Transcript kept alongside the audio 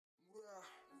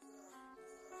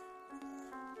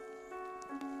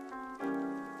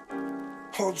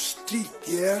Patsancik,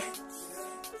 yeah.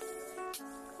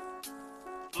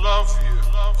 Love you.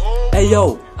 Oh.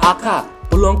 Eyo, aka,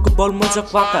 bulonku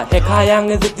bolmayacak vaka.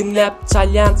 Hekayenizi dinlep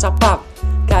çalyan çapak.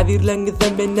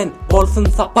 Kavirlerinizden benden bolsun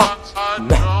sapak.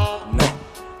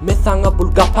 Me sana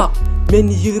bul kapak.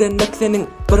 Meni yığrenmek senin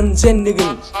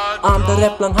birincenligin. Anda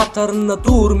rap lan hatarına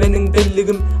dur menin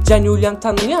belligim. Janyulyan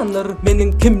tanıyanlar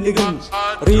menin kimligim.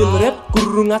 Real rap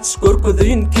gurrun aç gör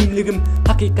közüyün kimligim.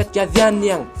 Hakikat yazyan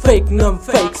yan, fake non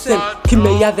fake sen.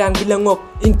 Kime yazyan bilen ok,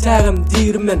 interim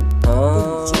dirmen.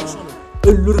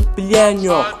 Öldürüp bilen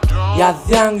yok.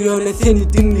 Yazyan yöne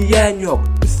seni dinleyen yok.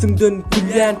 Üstünden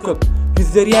gülen kök,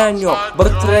 yüzeryen yok. Bir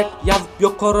track yazıp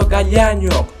yukarı galyan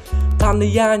yok.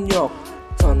 Tanıyan yok.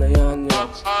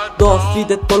 Dost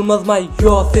idet olmaz may,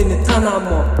 yo seni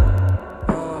tanamam.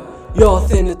 Yo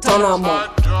seni tanamam.